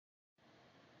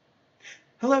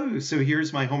Hello, so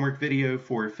here's my homework video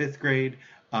for 5th grade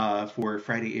for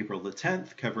Friday, April the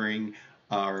 10th, covering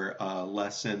our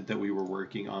lesson that we were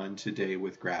working on today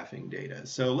with graphing data.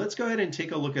 So let's go ahead and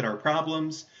take a look at our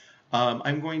problems.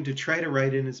 I'm going to try to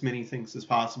write in as many things as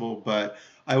possible, but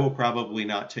I will probably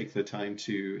not take the time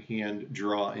to hand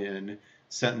draw in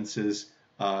sentences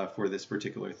for this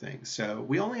particular thing. So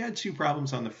we only had 2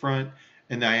 problems on the front,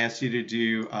 and I asked you to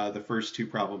do the first 2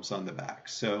 problems on the back.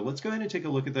 So let's go ahead and take a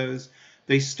look at those.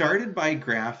 They started by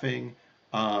graphing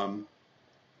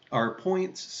our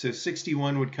points. So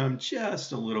 61 would come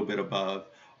just a little bit above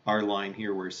our line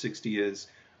here where 60 is.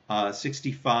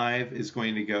 65 is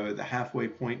going to go the halfway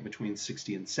point between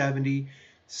 60 and 70.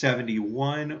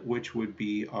 71, which would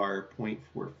be our point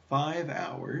for 5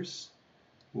 hours,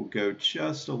 will go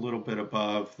just a little bit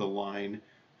above the line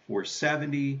for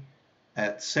 70.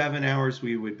 At 7 hours,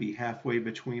 we would be halfway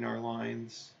between our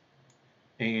lines.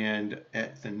 And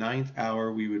at the 9th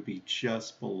hour, we would be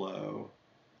just below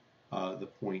the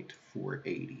point for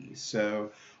 80.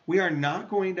 So we are not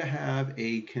going to have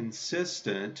a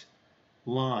consistent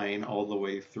line all the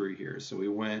way through here. So we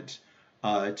went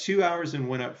 2 hours and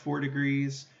went up 4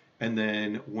 degrees, and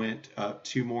then went up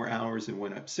 2 more hours and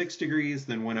went up 6 degrees,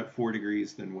 then went up 4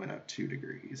 degrees, then went up 2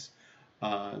 degrees.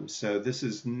 So this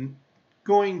is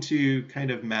going to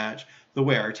kind of match the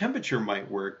way our temperature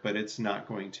might work, but it's not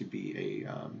going to be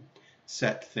a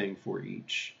set thing for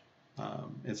each.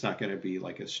 It's not going to be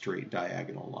like a straight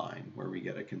diagonal line where we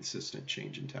get a consistent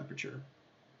change in temperature.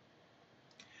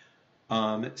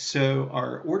 So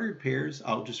our ordered pairs,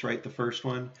 I'll just write the first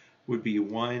one, would be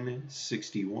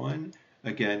 161.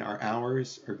 Again, our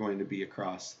hours are going to be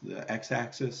across the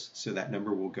x-axis, so that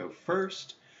number will go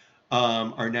first.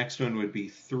 Our next one would be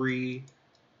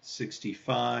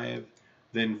 365,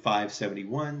 then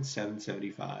 571,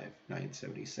 775,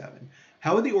 977.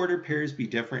 How would the ordered pairs be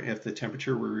different if the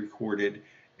temperature were recorded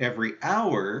every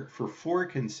hour for 4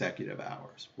 consecutive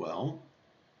hours? Well,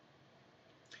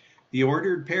 the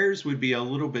ordered pairs would be a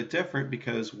little bit different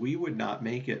because we would not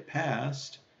make it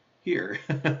past here.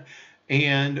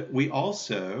 And we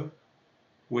also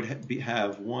would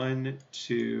have 1,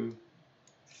 2,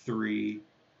 3,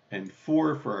 and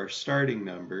 4 for our starting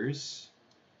numbers.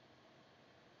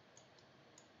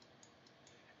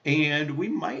 And we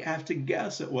might have to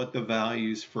guess at what the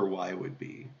values for y would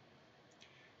be.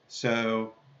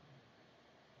 So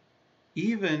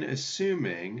even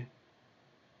assuming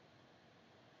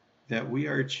that we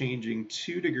are changing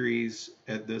 2 degrees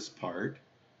at this part,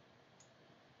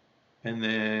 and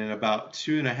then about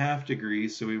 2.5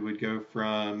 degrees, so we would go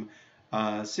from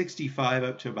 65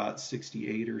 up to about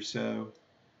 68 or so,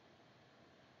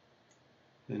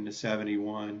 then to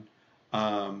 71.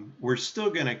 We're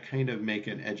still going to kind of make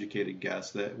an educated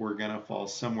guess that we're going to fall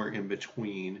somewhere in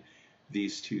between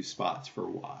these 2 spots for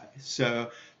y. So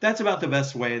that's about the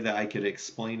best way that I could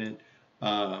explain it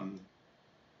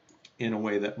in a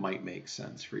way that might make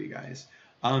sense for you guys.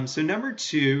 So number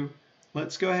 2,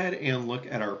 let's go ahead and look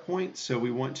at our points. So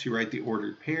we want to write the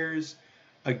ordered pairs.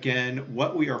 Again,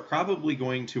 what we are probably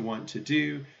going to want to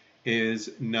do is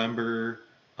number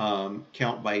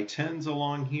count by 10s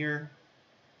along here.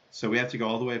 So we have to go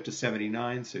all the way up to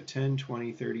 79. So 10,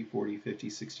 20, 30, 40, 50,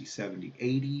 60, 70,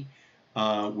 80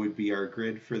 would be our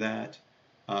grid for that.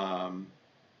 And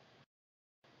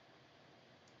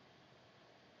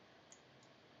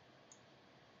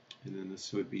then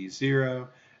this would be 0.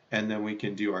 And then we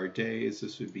can do our days.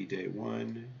 This would be day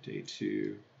 1, day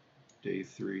 2, day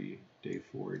 3, day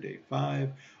 4, day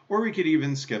 5. Or we could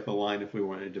even skip a line if we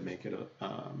wanted to make it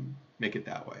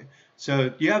that way.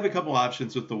 So you have a couple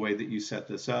options with the way that you set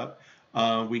this up.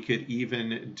 We could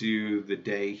even do the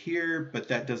day here, but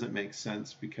that doesn't make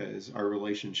sense because our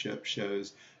relationship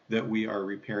shows that we are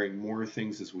repairing more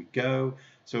things as we go.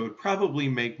 So it would probably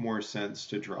make more sense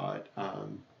to draw it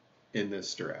in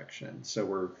this direction.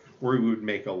 So we would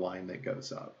make a line that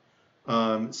goes up.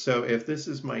 So if this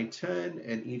is my 10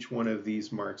 and each one of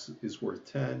these marks is worth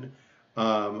 10,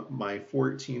 my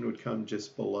 14 would come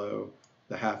just below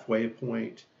the halfway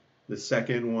point. The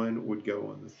second one would go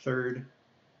on the third,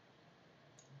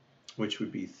 which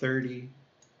would be 30.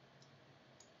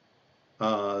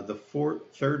 The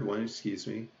third one, excuse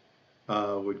me,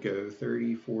 would go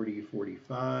 30, 40,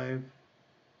 45.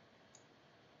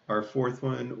 Our fourth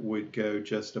one would go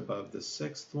just above the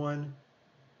 6th one.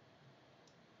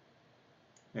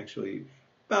 Actually,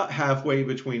 about halfway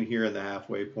between here and the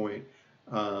halfway point.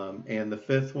 And the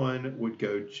 5th one would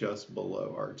go just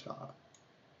below our top.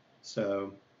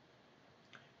 So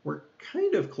we're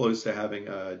kind of close to having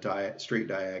a straight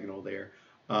diagonal there,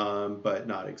 but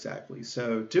not exactly.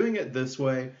 So doing it this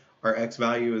way our x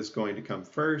value is going to come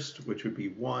first, which would be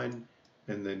 1,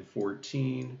 and then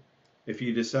 14. If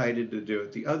you decided to do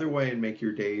it the other way and make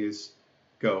your days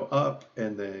go up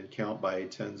and then count by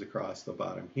tens across the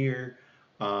bottom here,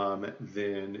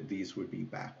 then these would be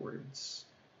backwards.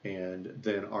 And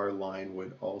then our line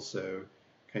would also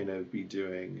kind of be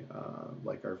doing,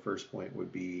 like our first point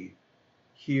would be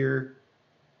here,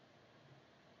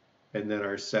 and then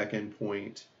our second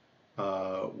point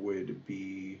would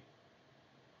be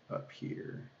up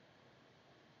here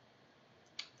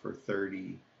for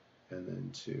 30 and then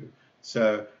 2.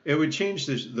 So it would change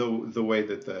the way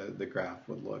that the graph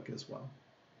would look as well.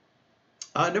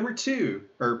 Number 2,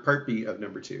 or part B of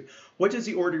number 2. What does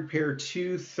the ordered pair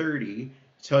 230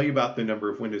 tell you about the number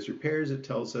of windows repairs? It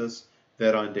tells us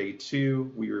that on day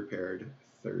 2 we repaired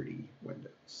 30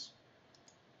 windows.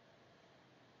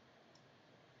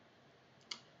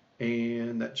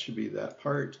 And that should be that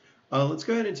part. Let's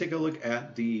go ahead and take a look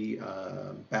at the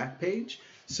back page.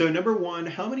 So number 1,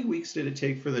 how many weeks did it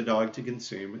take for the dog to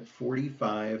consume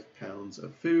 45 pounds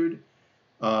of food?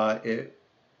 It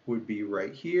would be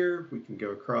right here. We can go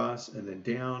across and then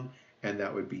down, and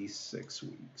that would be 6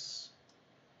 weeks.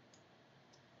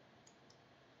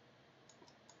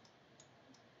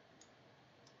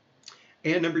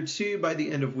 And number 2, by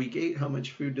the end of week 8, how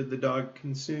much food did the dog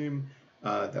consume?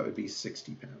 That would be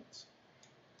 60 pounds.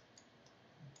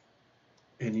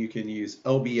 And you can use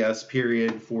LBS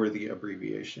period for the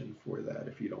abbreviation for that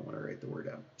if you don't want to write the word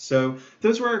out. So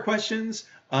those were our questions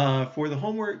for the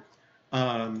homework.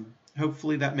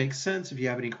 Hopefully that makes sense. If you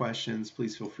have any questions,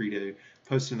 please feel free to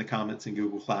post in the comments in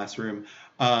Google Classroom.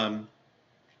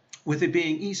 With it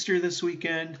being Easter this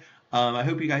weekend, I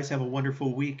hope you guys have a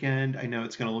wonderful weekend. I know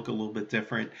it's going to look a little bit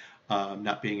different,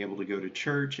 not being able to go to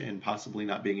church and possibly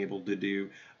not being able to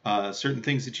do certain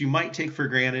things that you might take for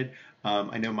granted.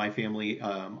 I know my family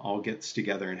all gets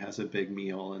together and has a big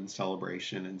meal and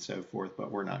celebration and so forth,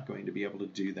 but we're not going to be able to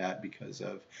do that because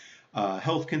of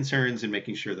health concerns and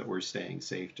making sure that we're staying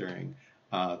safe during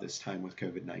this time with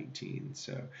COVID-19.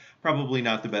 So probably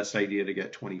not the best idea to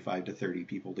get 25 to 30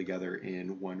 people together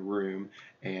in one room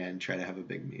and try to have a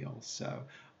big meal. So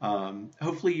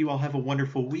hopefully you all have a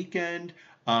wonderful weekend.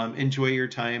 Enjoy your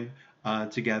time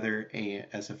together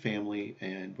as a family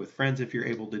and with friends if you're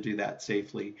able to do that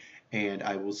safely. And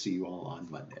I will see you all on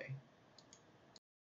Monday.